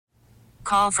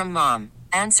call from mom.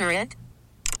 Answer it.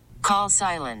 Call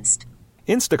silenced.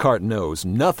 Instacart knows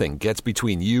nothing gets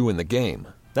between you and the game.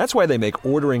 That's why they make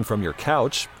ordering from your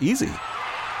couch easy.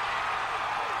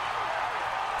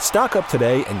 Stock up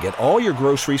today and get all your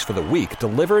groceries for the week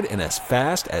delivered in as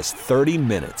fast as 30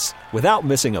 minutes without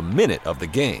missing a minute of the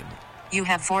game. You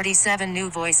have 47 new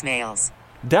voicemails.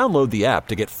 Download the app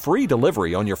to get free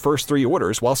delivery on your first 3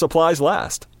 orders while supplies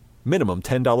last. Minimum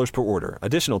 $10 per order.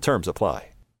 Additional terms apply.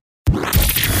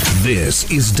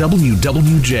 This is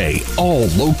WWJ All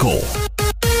Local.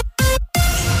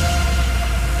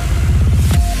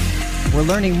 We're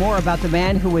learning more about the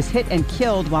man who was hit and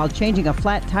killed while changing a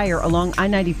flat tire along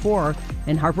I-94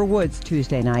 in Harper Woods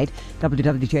Tuesday night.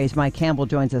 WWJ's Mike Campbell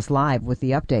joins us live with the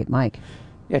update. Mike.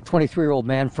 A 23-year-old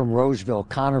man from Roseville,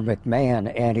 Connor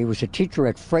McMahon, and he was a teacher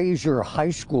at Fraser High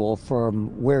School from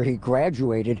where he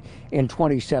graduated in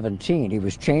 2017. He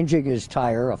was changing his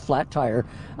tire, a flat tire,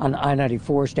 on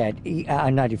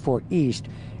I-94 East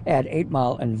at 8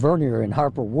 Mile and Vernier in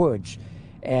Harper Woods,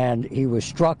 and he was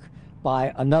struck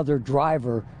by another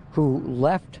driver who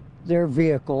left their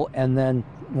vehicle and then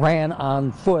ran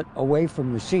on foot away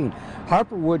from the scene.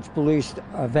 Harper Woods police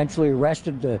eventually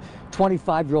arrested the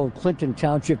 25-year-old Clinton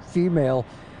Township female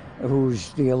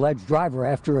who's the alleged driver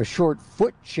after a short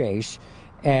foot chase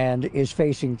and is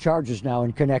facing charges now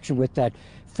in connection with that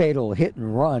fatal hit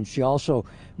and run. She also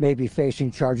may be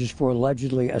facing charges for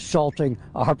allegedly assaulting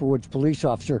a Harper Woods police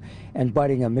officer and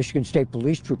biting a Michigan State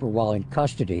police trooper while in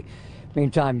custody.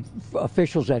 Meantime,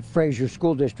 officials at Fraser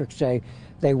School District say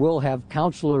they will have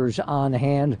counselors on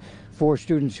hand for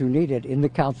students who need it in the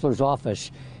counselor's office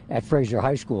at Fraser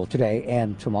High School today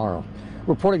and tomorrow.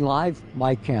 Reporting live,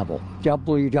 Mike Campbell,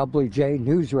 WWJ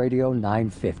News Radio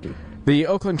 950. The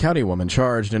Oakland County woman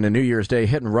charged in a New Year's Day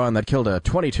hit and run that killed a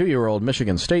 22-year-old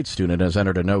Michigan State student has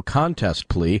entered a no-contest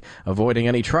plea, avoiding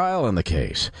any trial in the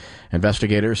case.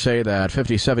 Investigators say that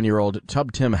 57-year-old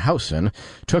Tub Tim Housen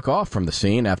took off from the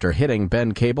scene after hitting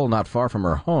Ben Cable not far from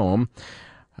her home.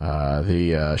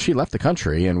 She left the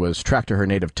country and was tracked to her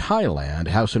native Thailand.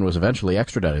 Housen was eventually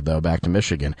extradited, though, back to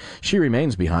Michigan. She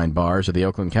remains behind bars at the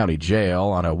Oakland County Jail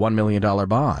on a $1 million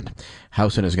bond.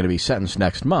 Housen is going to be sentenced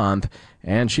next month,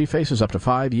 and she faces up to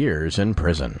 5 years in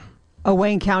prison. A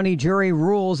Wayne County jury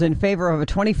rules in favor of a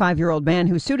 25-year-old man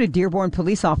who sued a Dearborn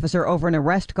police officer over an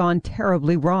arrest gone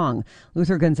terribly wrong.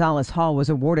 Luther Gonzalez-Hall was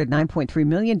awarded $9.3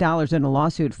 million in a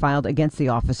lawsuit filed against the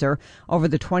officer over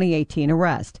the 2018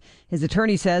 arrest. His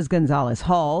attorney says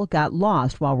Gonzalez-Hall got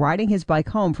lost while riding his bike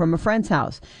home from a friend's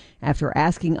house. After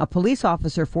asking a police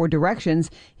officer for directions,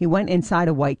 he went inside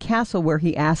a White Castle where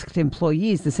he asked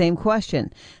employees the same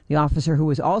question. The officer, who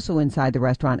was also inside the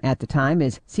restaurant at the time,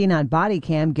 is seen on body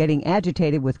cam getting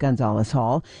agitated with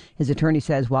Gonzalez-Hall. His attorney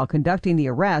says while conducting the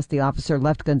arrest, the officer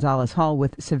left Gonzalez-Hall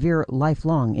with severe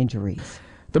lifelong injuries.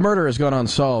 The murder has gone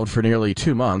unsolved for nearly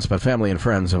 2 months, but family and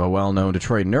friends of a well-known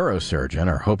Detroit neurosurgeon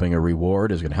are hoping a reward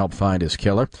is going to help find his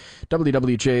killer.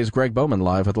 WWJ's Greg Bowman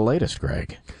live with the latest,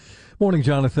 Greg. Morning,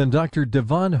 Jonathan. Dr.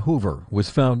 Devon Hoover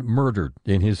was found murdered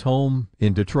in his home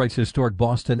in Detroit's historic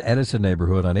Boston Edison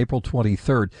neighborhood on April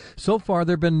 23rd. So far,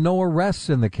 there have been no arrests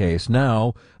in the case.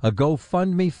 Now, a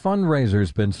GoFundMe fundraiser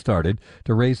has been started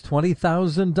to raise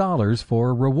 $20,000 for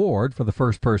a reward for the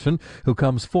first person who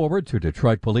comes forward to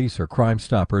Detroit police or Crime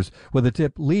Stoppers with a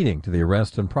tip leading to the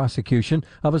arrest and prosecution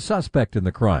of a suspect in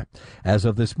the crime. As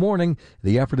of this morning,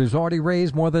 the effort has already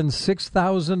raised more than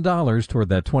 $6,000 toward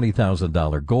that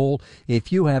 $20,000 goal.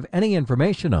 If you have any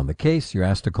information on the case, you're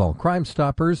asked to call Crime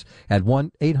Stoppers at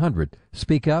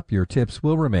 1-800-SPEAK UP. Your tips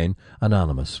will remain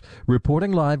anonymous.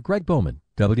 Reporting live, Greg Bowman,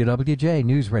 WWJ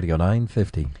News Radio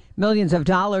 950. Millions of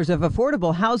dollars of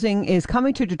affordable housing is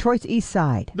coming to Detroit's east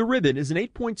side. The Ribbon is an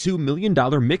 $8.2 million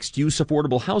mixed-use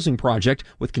affordable housing project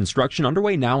with construction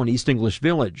underway now in East English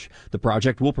Village. The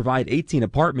project will provide 18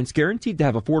 apartments guaranteed to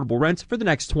have affordable rents for the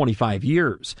next 25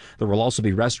 years. There will also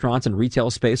be restaurants and retail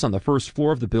space on the first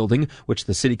floor of the building, which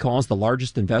the city calls the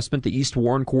largest investment the East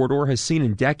Warren corridor has seen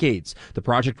in decades. The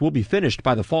project will be finished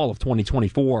by the fall of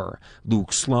 2024.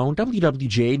 Luke Sloan,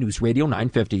 WWJ News Radio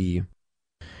 950.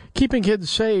 Keeping kids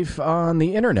safe on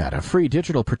the internet, a free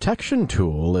digital protection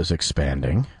tool is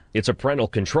expanding. It's a parental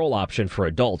control option for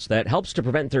adults that helps to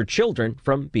prevent their children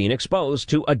from being exposed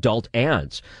to adult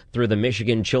ads. Through the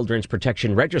Michigan Children's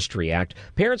Protection Registry Act,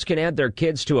 parents can add their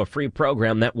kids to a free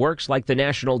program that works like the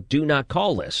national Do Not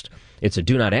Call list. It's a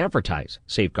Do Not Advertise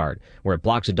safeguard, where it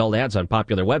blocks adult ads on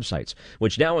popular websites,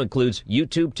 which now includes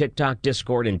YouTube, TikTok,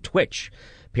 Discord, and Twitch.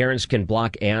 Parents can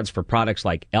block ads for products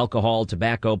like alcohol,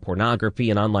 tobacco, pornography,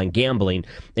 and online gambling.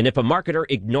 And if a marketer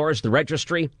ignores the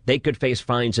registry, they could face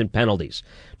fines and penalties.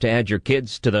 To add your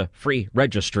kids to the free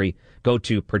registry, go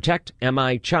to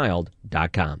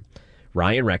protectmichild.com.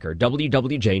 Ryan Recker,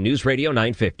 WWJ News Radio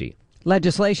 950.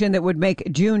 Legislation that would make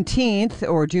Juneteenth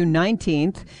or June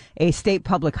 19th a state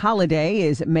public holiday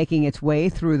is making its way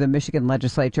through the Michigan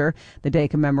legislature. The day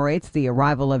commemorates the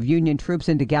arrival of Union troops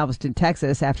into Galveston,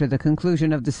 Texas after the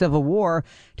conclusion of the Civil War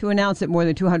to announce that more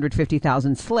than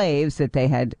 250,000 slaves that they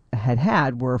had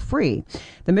were free.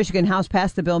 The Michigan House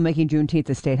passed the bill making Juneteenth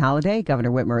a state holiday. Governor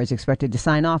Whitmer is expected to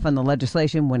sign off on the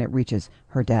legislation when it reaches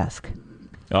her desk.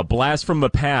 A blast from the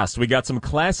past. We got some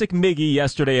classic Miggy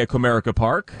yesterday at Comerica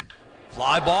Park.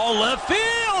 Fly ball left field.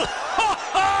 Ho,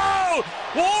 ho!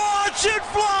 Watch it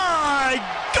fly.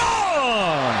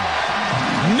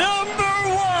 Gone.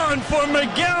 Number 1 for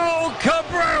Miguel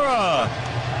Cabrera.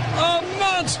 A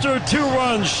monster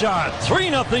 2-run shot.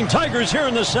 3-0 Tigers here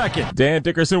in the second. Dan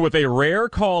Dickerson with a rare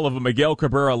call of a Miguel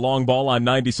Cabrera long ball on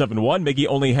 97.1. Miggy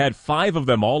only had 5 of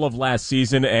them all of last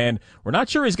season, and we're not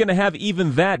sure he's going to have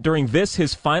even that during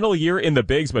his final year in the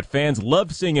bigs, but fans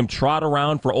love seeing him trot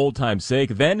around for old time's sake.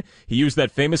 Then he used that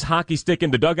famous hockey stick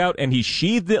in the dugout, and he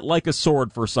sheathed it like a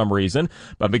sword for some reason.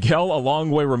 But Miguel, a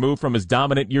long way removed from his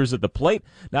dominant years at the plate,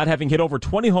 not having hit over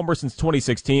 20 homers since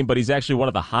 2016, but he's actually one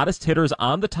of the hottest hitters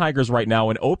on the Tigers right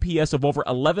now, an OPS of over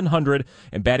 1,100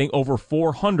 and batting over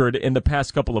 400 in the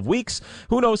past couple of weeks.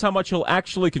 Who knows how much he'll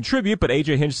actually contribute, but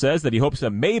A.J. Hinch says that he hopes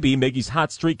that maybe Miggy's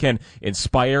hot streak can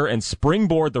inspire and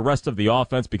springboard the rest of the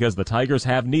offense because the Tigers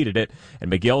have needed it,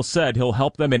 and Miguel said he'll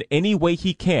help them in any way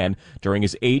he can during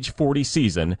his age 40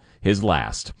 season, his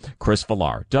last. Chris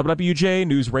Villar, WWJ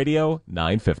News Radio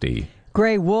 950.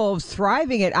 Gray wolves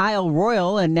thriving at Isle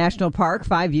Royal in National Park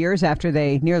 5 years after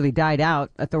they nearly died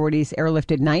out. Authorities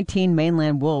airlifted 19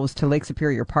 mainland wolves to Lake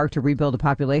Superior Park to rebuild a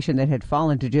population that had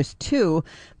fallen to just 2,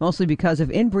 mostly because of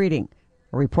inbreeding.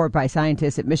 A report by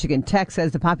scientists at Michigan Tech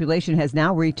says the population has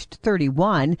now reached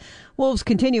 31. Wolves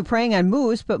continue preying on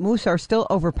moose, but moose are still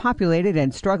overpopulated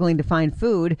and struggling to find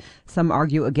food. Some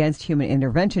argue against human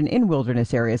intervention in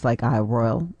wilderness areas like Isle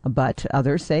Royal, but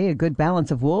others say a good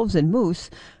balance of wolves and moose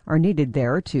are needed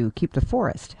there to keep the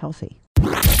forest healthy.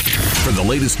 For the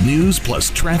latest news plus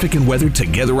traffic and weather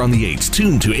together on the 8s,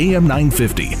 tune to AM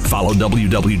 950. Follow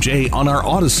WWJ on our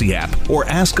Odyssey app or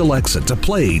ask Alexa to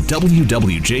play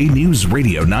WWJ News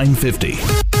Radio 950.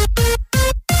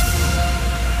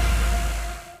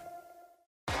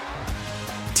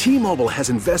 T-Mobile has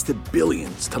invested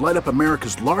billions to light up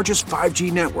America's largest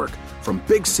 5G network, from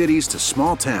big cities to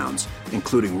small towns,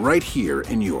 including right here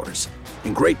in yours.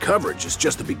 And great coverage is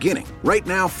just the beginning. Right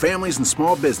now, families and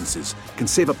small businesses can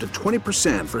save up to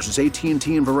 20% versus AT&T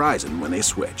and Verizon when they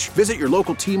switch. Visit your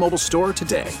local T-Mobile store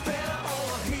today.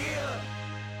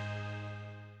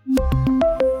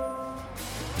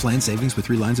 Plan savings with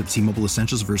 3 lines of T-Mobile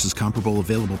Essentials versus comparable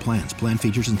available plans. Plan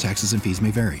features and taxes and fees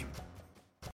may vary.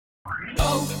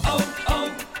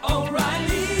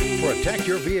 Protect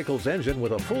your vehicle's engine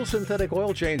with a full synthetic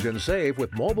oil change and save with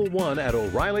Mobil 1 at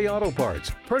O'Reilly Auto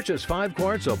Parts. Purchase 5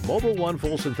 quarts of Mobil 1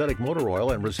 full synthetic motor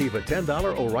oil and receive a $10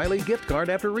 O'Reilly gift card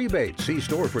after rebate. See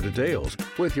store for details.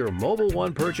 With your Mobil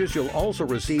 1 purchase, you'll also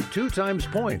receive 2 times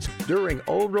points during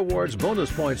O Rewards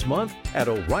Bonus Points Month at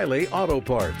O'Reilly Auto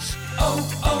Parts.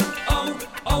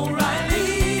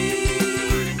 O'Reilly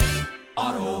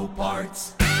Auto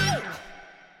Parts.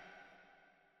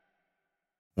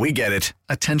 We get it.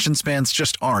 Attention spans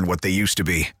just aren't what they used to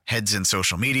be. Heads in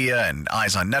social media and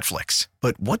eyes on Netflix.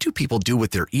 But what do people do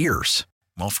with their ears?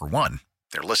 Well, for one,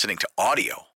 they're listening to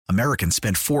audio. Americans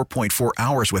spend 4.4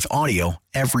 hours with audio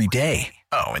every day.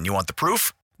 Oh, and you want the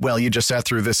proof? Well, you just sat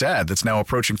through this ad that's now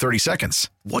approaching 30 seconds.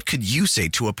 What could you say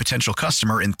to a potential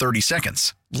customer in 30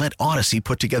 seconds? Let Odyssey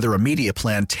put together a media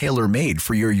plan tailor-made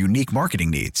for your unique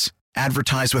marketing needs.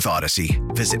 Advertise with Odyssey.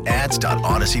 Visit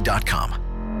ads.odyssey.com.